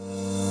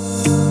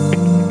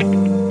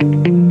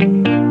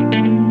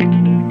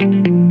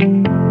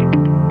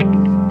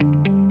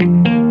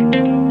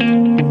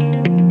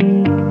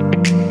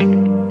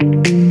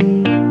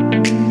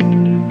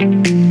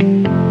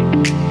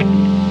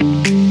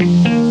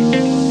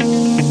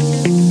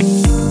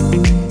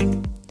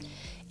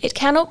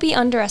cannot be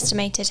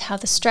underestimated how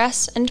the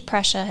stress and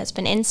pressure has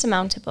been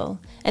insurmountable,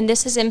 and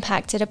this has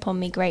impacted upon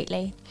me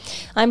greatly.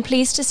 I am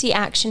pleased to see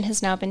action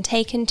has now been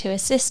taken to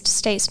assist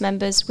States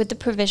members with the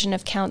provision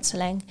of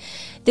counselling.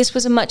 This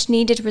was a much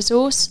needed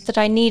resource that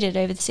I needed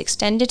over this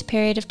extended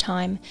period of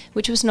time,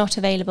 which was not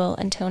available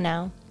until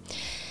now.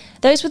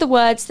 Those were the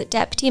words that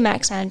Deputy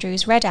Max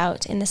Andrews read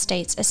out in the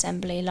States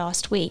Assembly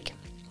last week.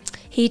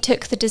 He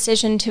took the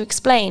decision to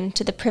explain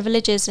to the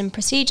Privileges and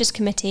Procedures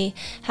Committee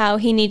how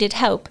he needed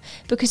help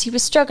because he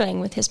was struggling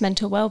with his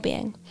mental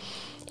well-being.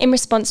 In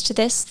response to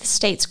this, the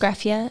States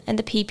Greffier and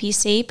the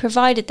PPC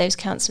provided those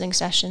counselling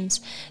sessions,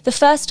 the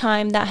first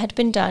time that had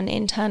been done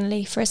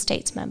internally for a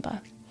States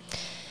member.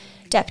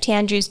 Deputy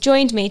Andrews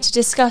joined me to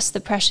discuss the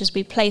pressures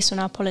we place on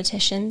our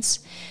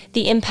politicians,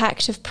 the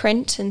impact of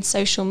print and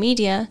social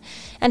media,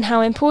 and how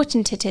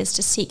important it is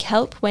to seek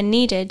help when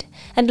needed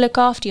and look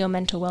after your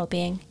mental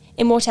well-being,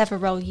 in whatever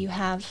role you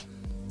have.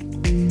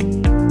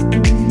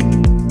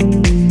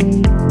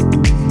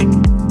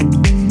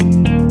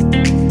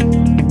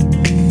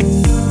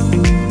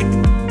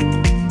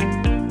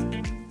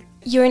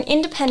 You're an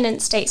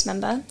independent States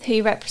member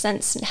who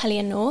represents St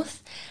Helier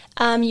North.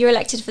 You're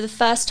elected for the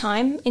first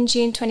time in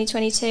June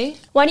 2022.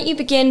 Why don't you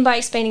begin by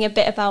explaining a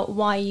bit about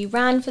why you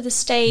ran for the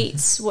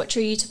States, what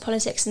drew you to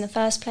politics in the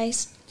first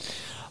place?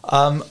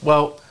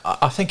 Well,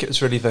 I think it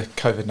was really the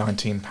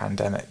COVID-19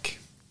 pandemic.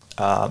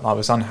 I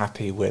was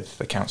unhappy with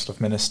the Council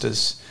of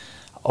Ministers.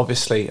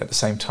 Obviously, at the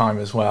same time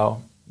as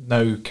well,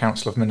 no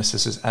Council of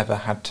Ministers has ever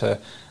had to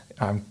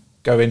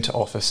go into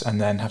office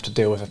and then have to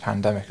deal with a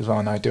pandemic as well,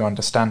 and I do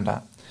understand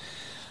that.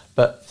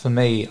 But for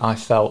me, I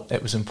felt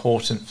it was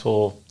important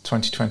for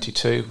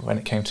 2022, when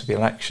it came to the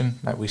election,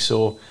 that we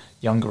saw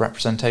younger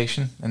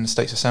representation in the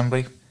States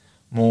Assembly,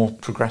 more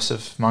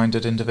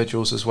progressive-minded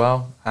individuals as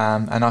well.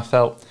 And I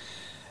felt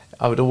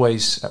I would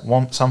always,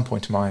 at some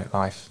point in my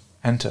life,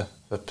 enter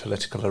the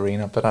political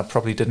arena, but I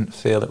probably didn't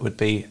feel it would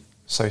be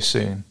so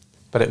soon.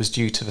 But it was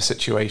due to the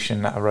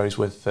situation that arose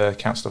with the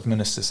Council of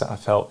Ministers that I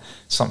felt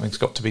something's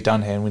got to be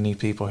done here, and we need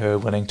people who are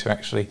willing to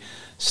actually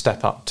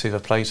step up to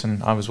the plate,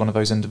 and I was one of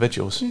those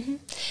individuals. Mm-hmm.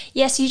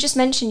 Yes, you just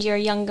mentioned you're a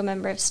younger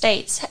member of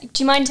States.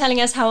 Do you mind telling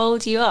us how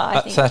old you are?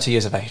 I think 30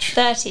 years of age.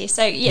 30,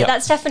 so yeah,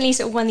 that's definitely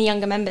sort of one of the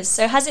younger members.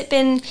 So has it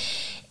been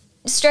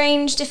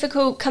strange,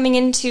 difficult coming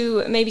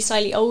into maybe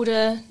slightly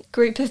older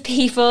group of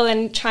people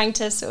and trying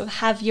to sort of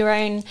have your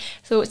own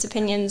thoughts,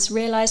 opinions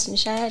realised and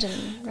shared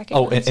and recognised?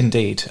 Oh,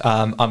 indeed.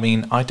 I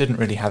mean, I didn't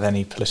really have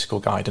any political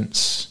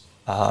guidance.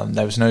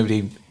 There was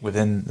nobody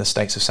within the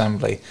States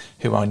Assembly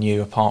who I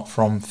knew apart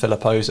from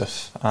Philip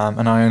Osoph,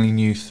 and I only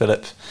knew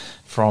Philip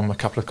from a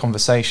couple of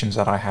conversations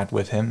that I had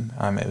with him.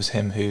 It was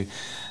him who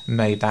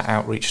made that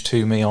outreach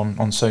to me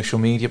on social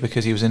media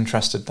because he was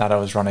interested that I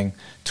was running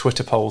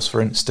Twitter polls,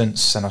 for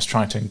instance, and I was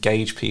trying to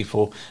engage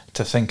people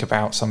to think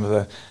about some of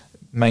the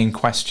main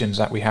questions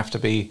that we have to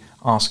be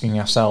asking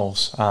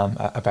ourselves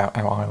about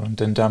our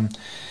island. And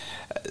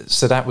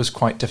so that was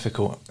quite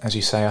difficult, as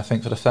you say. I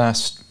think for the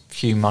first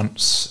few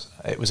months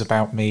it was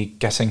about me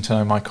getting to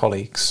know my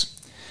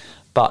colleagues.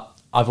 But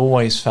I've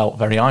always felt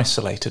very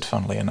isolated,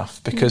 funnily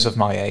enough, because of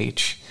my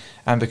age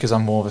and because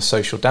I'm more of a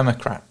social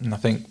democrat. And I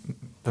think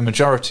the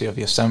majority of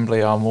the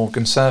Assembly are more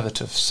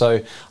conservative,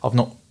 so I've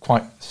not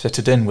quite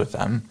fitted in with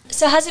them.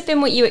 So has it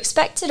been what you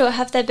expected, or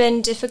have there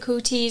been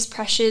difficulties,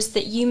 pressures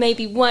that you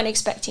maybe weren't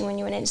expecting when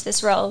you went into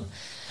this role?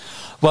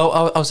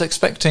 Well, I was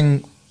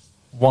expecting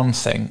one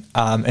thing.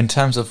 In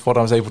terms of what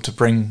I was able to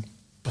bring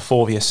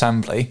before the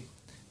Assembly,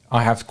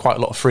 I have quite a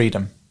lot of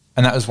freedom.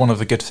 And that was one of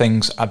the good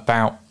things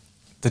about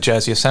the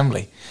Jersey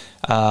Assembly.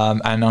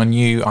 And I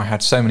knew I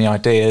had so many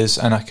ideas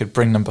and I could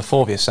bring them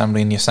before the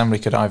Assembly, and the Assembly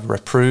could either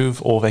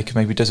approve or they could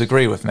maybe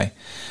disagree with me.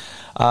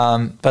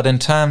 But in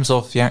terms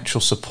of the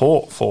actual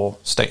support for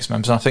States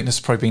members, and I think this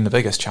has probably been the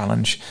biggest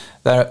challenge,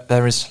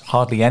 there is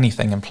hardly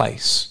anything in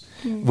place.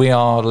 We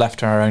are left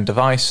to our own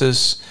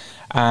devices,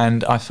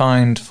 and I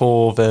find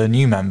for the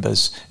new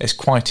members it's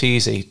quite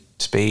easy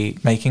to be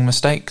making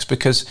mistakes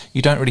because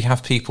you don't really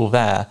have people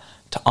there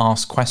to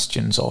ask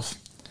questions of.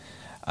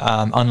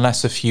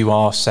 Unless if you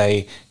are,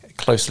 say,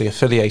 closely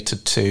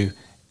affiliated to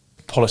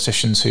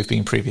politicians who've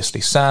been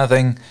previously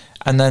serving,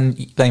 and then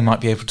they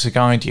might be able to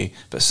guide you.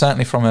 But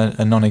certainly from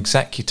a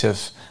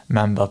non-executive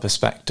member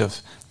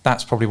perspective,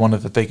 that's probably one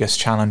of the biggest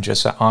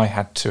challenges that I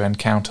had to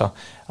encounter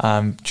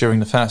during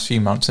the first few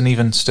months, and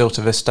even still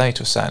to this day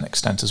to a certain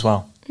extent as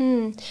well.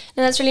 No,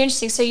 that's really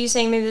interesting. So you're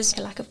saying maybe there's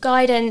a lack of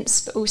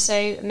guidance, but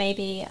also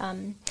maybe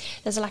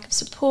there's a lack of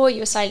support,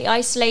 you're slightly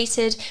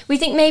isolated. We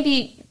think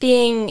maybe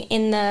being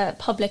in the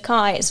public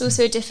eye, it's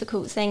also a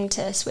difficult thing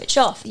to switch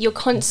off. You're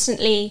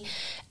constantly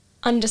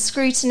under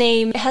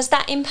scrutiny. Has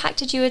that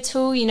impacted you at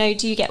all? You know,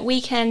 do you get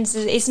weekends?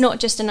 It's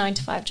not just a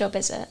 9-to-5 job,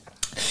 is it?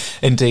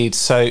 Indeed.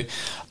 So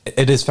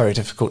it is very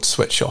difficult to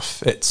switch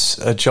off. It's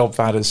a job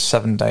that is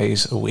 7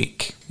 days a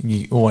week.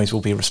 You always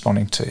will be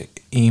responding to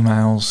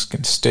emails,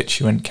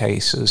 constituent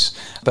cases,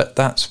 but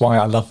that's why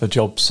I love the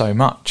job so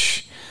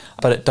much.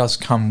 But it does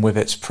come with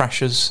its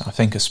pressures, I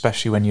think,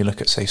 especially when you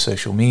look at, say,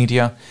 social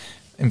media,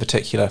 in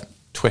particular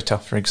Twitter,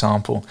 for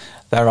example,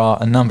 there are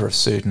a number of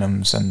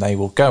pseudonyms and they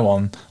will go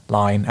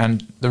online.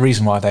 And the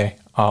reason why they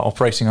are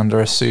operating under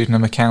a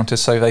pseudonym account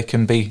is so they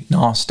can be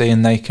nasty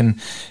and they can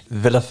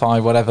vilify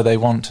whatever they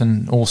want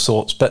and all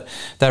sorts. But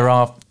there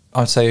are,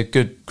 I'd say, a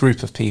good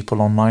group of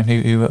people online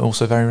who are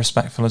also very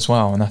respectful as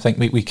well. And I think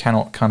we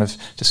cannot kind of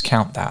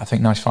discount that. I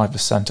think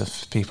 95%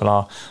 of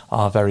people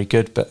are very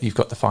good, but you've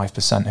got the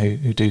 5%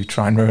 who do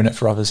try and ruin it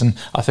for others. And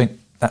I think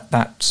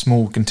that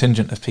small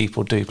contingent of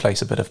people do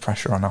place a bit of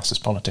pressure on us as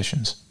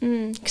politicians.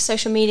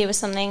 Social media was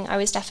something I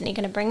was definitely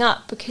going to bring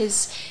up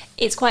because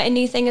it's quite a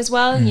new thing as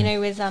well, you know,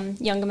 with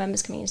younger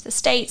members coming into the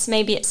States.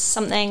 Maybe it's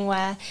something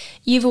where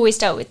you've always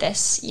dealt with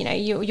this, you know,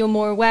 you're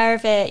more aware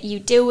of it, you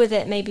deal with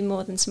it maybe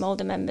more than some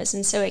older members,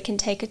 and so it can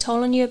take a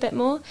toll on you a bit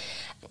more.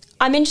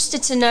 I'm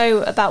interested to know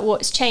about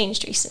what's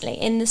changed recently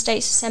in the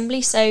States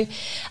Assembly. So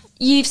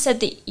you've said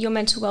that your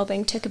mental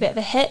wellbeing took a bit of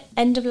a hit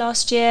end of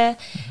last year.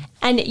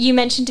 And you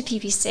mentioned to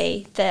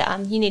PPC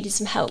that you needed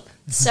some help.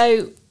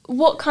 So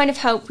what kind of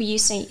help were you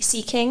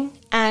seeking,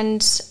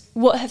 and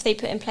what have they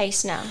put in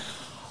place now?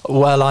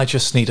 Well, I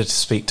just needed to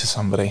speak to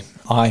somebody.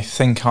 I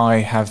think I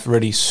have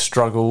really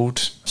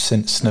struggled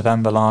since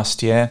November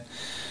last year.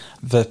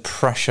 The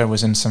pressure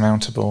was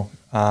insurmountable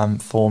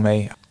for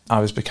me.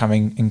 I was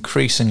becoming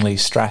increasingly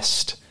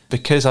stressed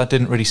because I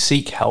didn't really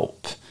seek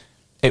help.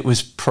 It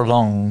was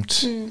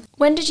prolonged.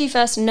 When did you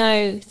first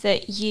know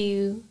that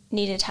you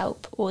needed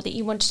help or that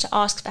you wanted to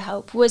ask for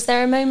help? Was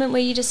there a moment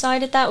where you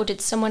decided that, or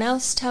did someone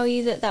else tell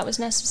you that that was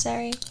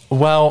necessary?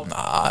 Well,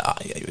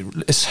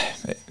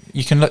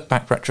 you can look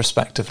back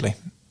retrospectively.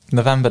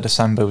 November,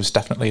 December was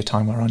definitely a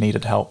time where I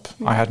needed help.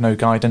 I had no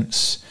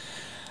guidance.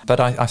 But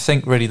I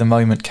think really the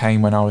moment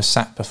came when I was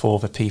sat before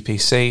the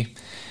PPC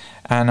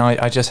and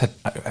I just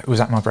was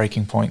at my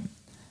breaking point.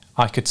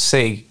 I could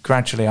see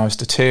gradually I was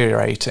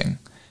deteriorating.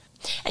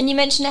 And you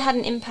mentioned it had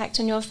an impact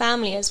on your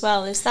family as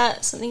well. Is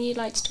that something you'd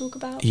like to talk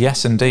about?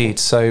 Yes, indeed.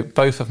 So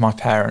both of my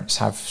parents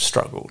have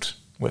struggled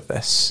with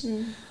this.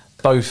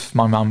 Both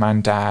my mum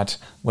and dad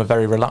were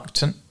very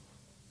reluctant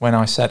when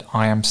I said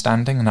I am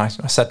standing, and I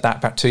said that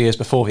about 2 years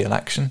before the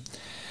election.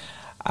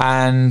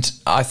 And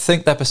I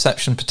think their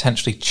perception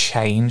potentially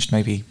changed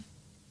maybe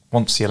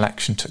once the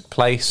election took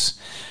place,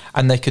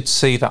 and they could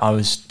see that I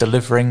was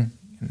delivering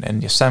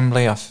in the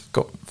Assembly. I've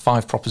got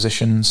 5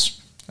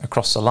 propositions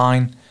across the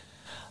line.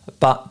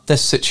 But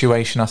this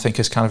situation, I think,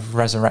 has kind of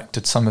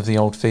resurrected some of the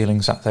old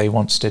feelings that they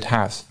once did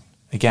have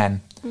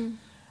again.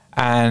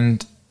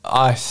 And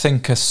I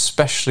think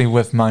especially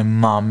with my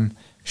mum,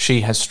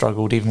 she has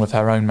struggled even with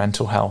her own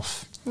mental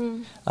health.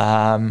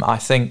 I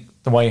think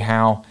the way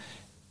how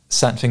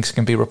certain things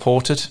can be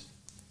reported,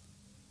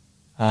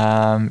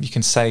 you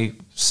can say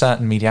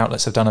certain media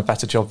outlets have done a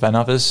better job than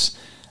others.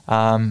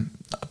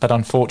 But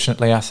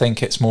unfortunately, I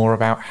think it's more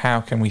about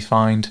how can we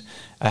find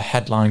a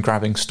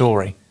headline-grabbing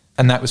story.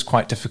 And that was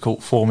quite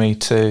difficult for me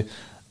to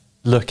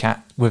look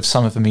at with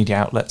some of the media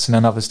outlets, and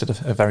then others did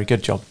a very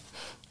good job.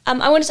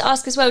 I wanted to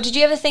ask as well, did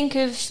you ever think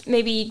of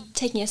maybe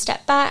taking a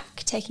step back,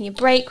 taking a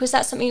break? Was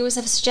that something that was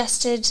ever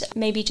suggested,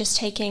 maybe just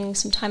taking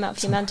some time out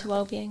for your mental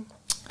well-being?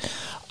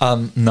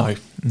 No.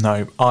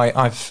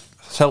 I've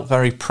felt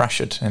very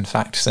pressured, in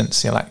fact,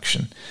 since the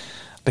election.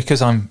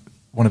 Because I'm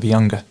one of the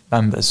younger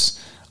members,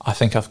 I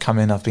think I've come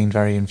in, I've been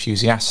very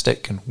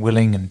enthusiastic and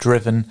willing and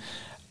driven,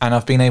 and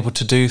I've been able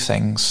to do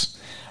things.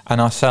 And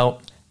I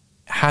felt,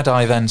 had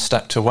I then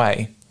stepped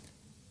away,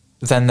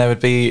 then there would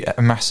be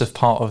a massive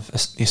part of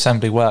the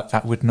Assembly work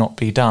that would not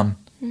be done.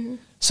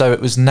 So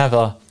it was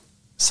never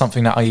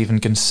something that I even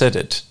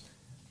considered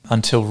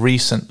until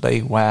recently,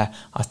 where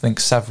I think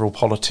several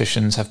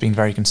politicians have been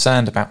very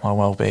concerned about my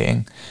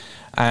well-being.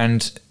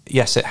 And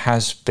yes, it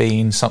has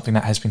been something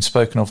that has been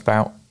spoken of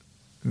about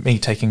me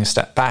taking a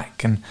step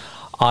back, and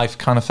I've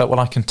kind of felt, well,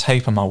 I can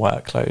taper my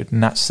workload,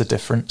 and that's the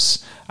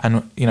difference.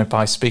 And, you know,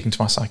 by speaking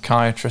to my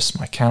psychiatrist,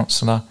 my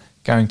counsellor,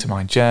 going to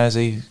my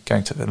Jersey,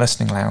 going to the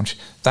listening lounge,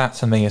 that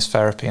for me is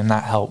therapy, and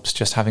that helps,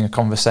 just having a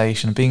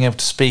conversation and being able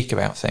to speak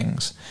about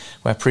things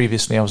where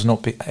previously I was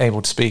not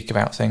able to speak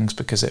about things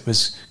because it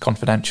was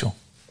confidential.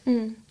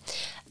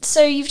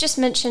 So you've just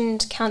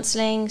mentioned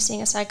counselling,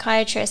 seeing a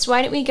psychiatrist.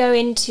 Why don't we go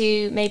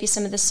into maybe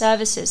some of the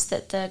services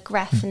that the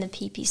GREF and the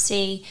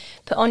PPC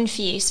put on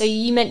for you? So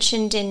you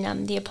mentioned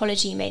in the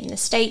apology you made in the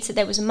States that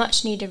there was a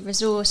much needed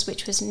resource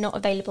which was not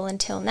available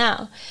until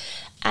now,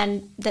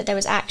 and that there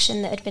was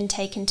action that had been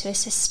taken to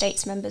assist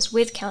States members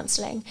with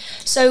counselling.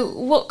 So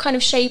what kind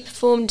of shape,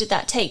 form did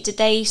that take? Did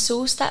they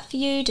source that for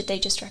you? Did they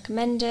just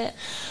recommend it?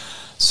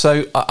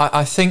 So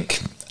I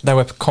think there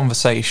were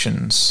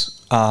conversations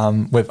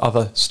with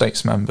other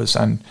States members,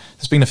 and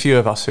there's been a few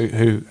of us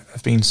who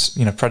have been,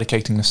 you know,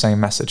 predicating the same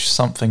message.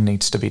 Something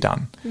needs to be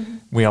done.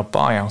 We are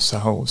by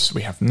ourselves.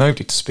 We have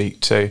nobody to speak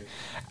to.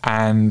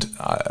 And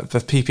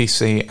the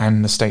PPC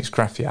and the States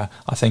Grefia,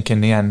 I think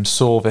in the end,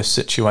 saw this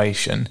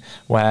situation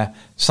where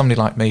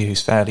somebody like me,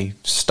 who's fairly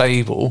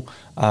stable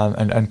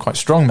and quite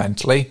strong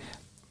mentally,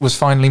 was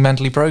finally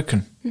mentally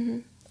broken.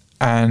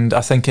 And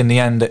I think in the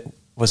end it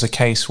was a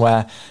case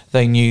where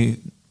they knew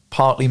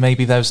partly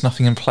maybe there was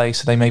nothing in place,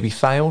 so they maybe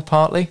failed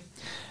partly,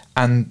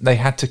 and they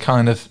had to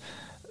kind of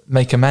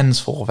make amends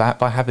for that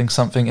by having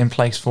something in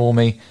place for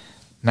me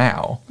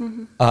now.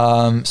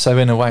 So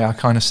in a way, I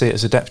kind of see it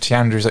as a Deputy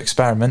Andrews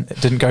experiment.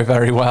 It didn't go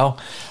very well,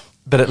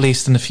 but at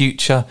least in the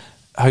future,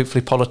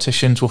 hopefully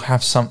politicians will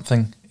have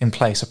something in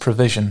place, a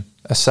provision,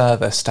 a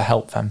service to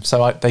help them,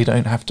 so they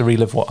don't have to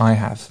relive what I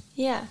have.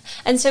 Yeah.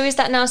 And so is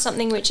that now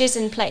something which is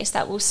in place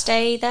that will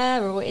stay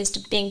there, or is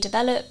being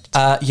developed?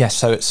 Yes,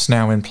 so it's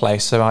now in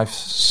place. So I've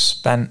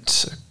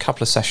spent a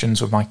couple of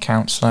sessions with my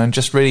counsellor, and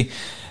just really,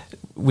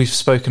 we've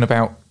spoken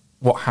about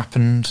what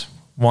happened,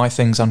 why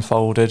things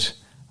unfolded,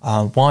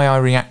 why I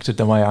reacted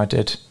the way I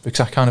did,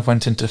 because I kind of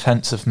went into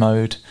defensive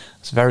mode. I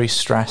was very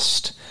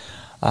stressed,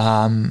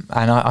 and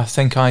I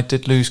think I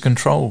did lose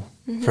control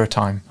for a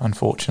time,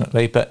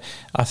 unfortunately. But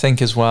I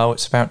think as well,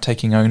 it's about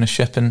taking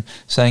ownership and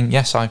saying,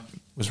 yes, I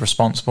was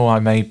responsible, I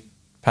made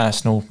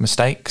personal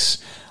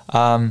mistakes,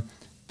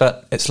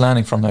 but it's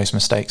learning from those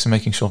mistakes and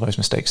making sure those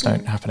mistakes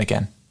don't happen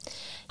again.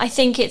 I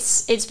think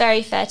it's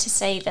very fair to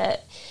say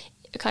that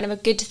kind of a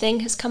good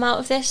thing has come out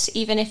of this,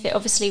 even if it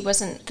obviously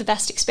wasn't the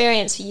best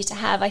experience for you to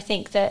have. I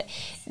think that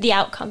the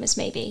outcome is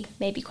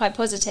maybe quite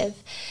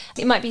positive.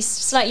 It might be a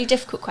slightly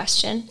difficult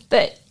question,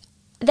 but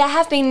there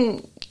have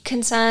been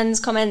concerns,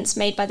 comments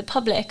made by the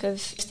public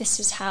of this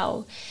is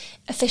how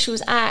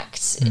officials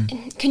act.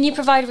 Can you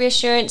provide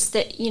reassurance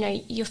that, you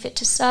know, you're fit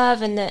to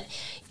serve and that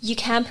you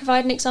can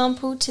provide an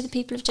example to the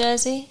people of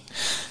Jersey?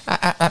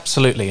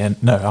 Absolutely,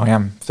 and no, I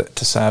am fit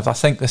to serve. I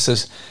think this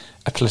is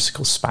a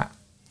political spat,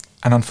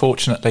 and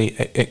unfortunately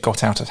it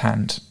got out of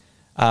hand.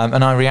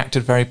 And I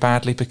reacted very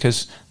badly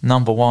because,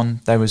 number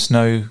one, there was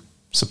no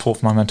support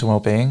for my mental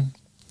well-being.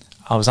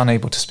 I was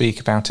unable to speak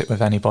about it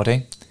with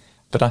anybody.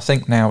 But I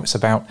think now it's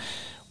about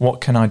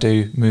what can I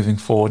do moving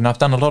forward. And I've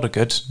done a lot of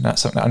good.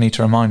 That's something that I need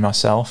to remind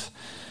myself.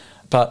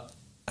 But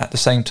at the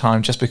same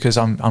time, just because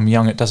I'm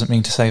young, it doesn't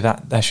mean to say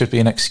that there should be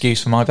an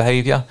excuse for my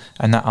behaviour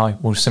and that I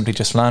will simply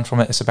just learn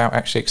from it. It's about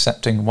actually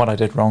accepting what I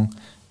did wrong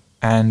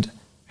and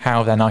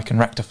how then I can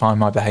rectify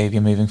my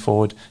behaviour moving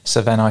forward,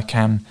 so then I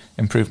can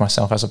improve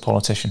myself as a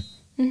politician.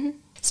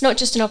 It's not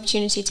just an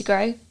opportunity to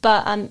grow,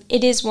 but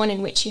it is one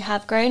in which you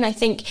have grown. I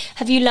think,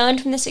 have you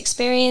learned from this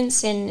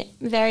experience in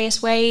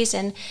various ways?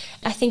 And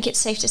I think it's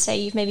safe to say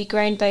you've maybe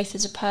grown both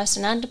as a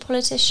person and a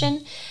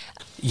politician.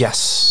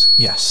 Yes,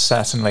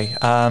 certainly.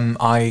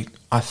 I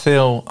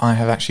feel I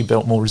have actually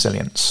built more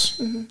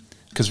resilience,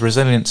 because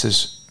resilience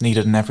is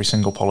needed in every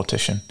single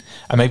politician.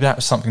 And maybe that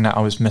was something that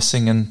I was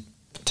missing, and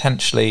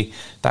potentially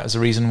that was the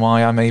reason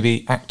why I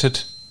maybe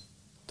acted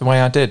the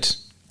way I did.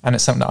 And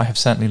it's something that I have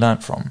certainly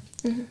learnt from.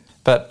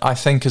 But I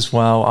think as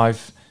well,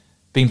 I've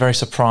been very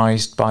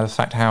surprised by the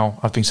fact how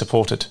I've been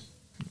supported.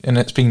 And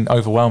it's been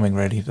overwhelming,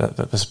 really,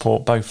 the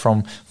support, both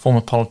from former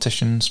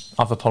politicians,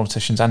 other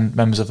politicians, and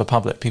members of the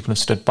public. People have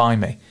stood by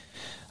me.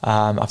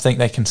 I think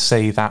they can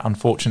see that,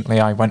 unfortunately,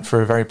 I went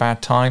through a very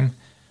bad time.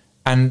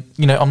 And,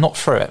 you know, I'm not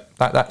through it.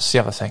 That's the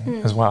other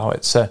thing as well.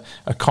 It's a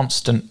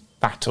constant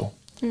battle.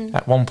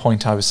 At one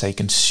point, I was, say,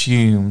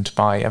 consumed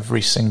by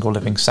every single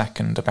living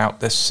second about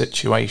this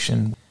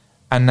situation.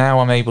 And now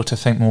I'm able to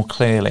think more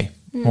clearly,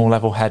 more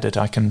level-headed.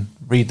 I can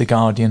read The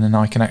Guardian and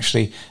I can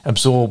actually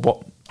absorb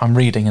what I'm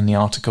reading in the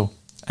article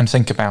and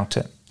think about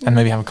it and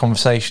maybe have a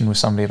conversation with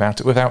somebody about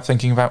it without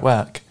thinking about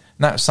work.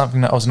 And that's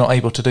something that I was not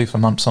able to do for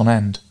months on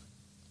end.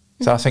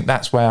 So I think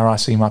that's where I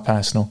see my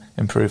personal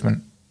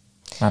improvement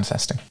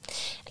manifesting.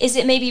 Is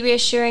it maybe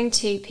reassuring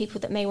to people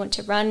that may want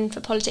to run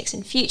for politics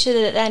in future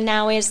that there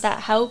now is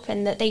that help,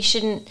 and that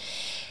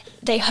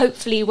they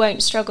hopefully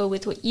won't struggle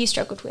with what you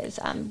struggled with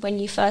when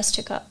you first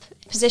took up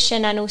a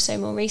position, and also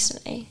more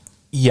recently?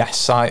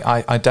 Yes,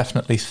 I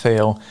definitely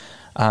feel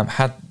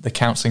had the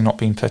counselling not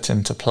been put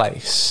into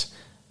place,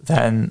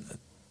 then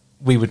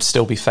we would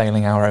still be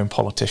failing our own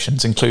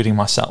politicians, including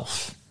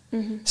myself.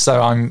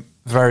 So I'm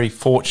very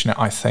fortunate,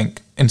 I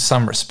think, in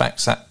some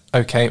respects, that,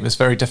 okay, it was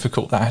very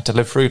difficult that I had to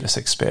live through this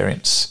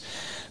experience,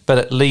 but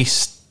at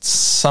least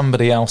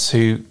somebody else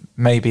who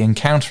may be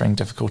encountering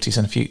difficulties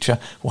in the future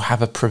will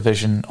have a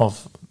provision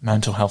of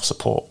mental health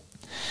support,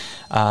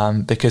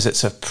 because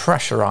it's a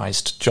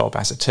pressurised job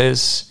as it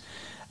is.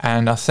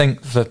 And I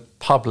think the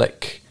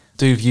public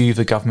do view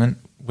the government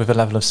with a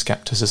level of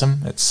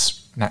scepticism.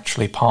 It's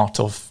naturally part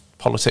of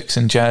politics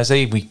in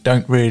Jersey. We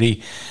don't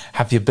really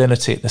have the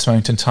ability at this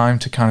moment in time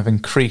to kind of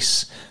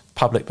increase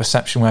public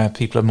perception where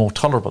people are more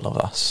tolerable of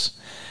us.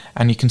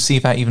 And you can see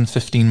that even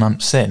 15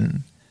 months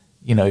in,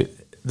 you know,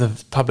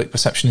 the public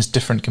perception is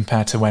different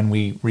compared to when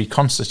we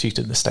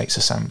reconstituted the States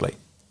Assembly.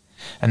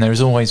 And there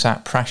is always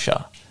that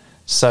pressure.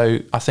 So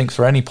I think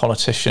for any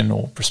politician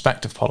or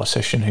prospective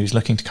politician who's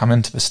looking to come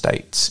into the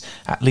States,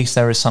 at least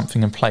there is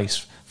something in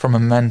place from a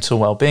mental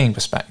well-being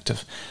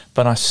perspective.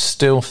 But I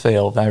still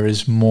feel there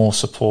is more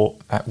support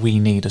that we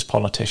need as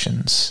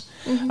politicians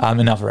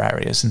in other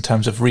areas in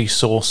terms of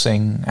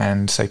resourcing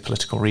and, say,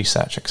 political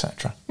research,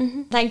 etc.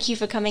 Thank you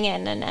for coming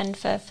in and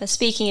for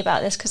speaking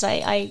about this, because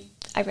I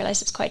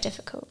realise it's quite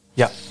difficult.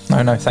 Yeah,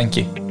 no, thank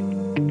you.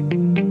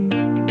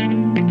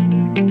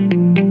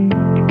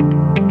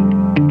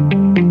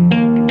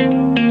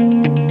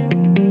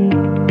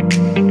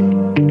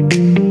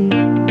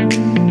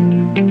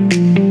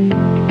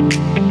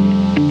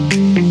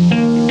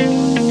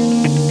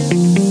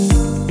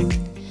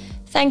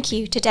 Thank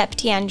you to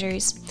Deputy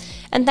Andrews.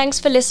 And thanks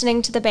for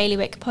listening to the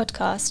Bailiwick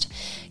podcast.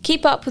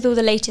 Keep up with all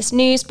the latest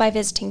news by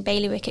visiting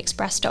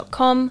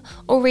bailiwickexpress.com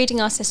or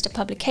reading our sister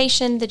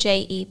publication, the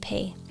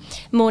JEP.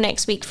 More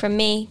next week from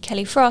me,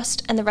 Kelly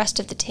Frost, and the rest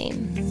of the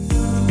team.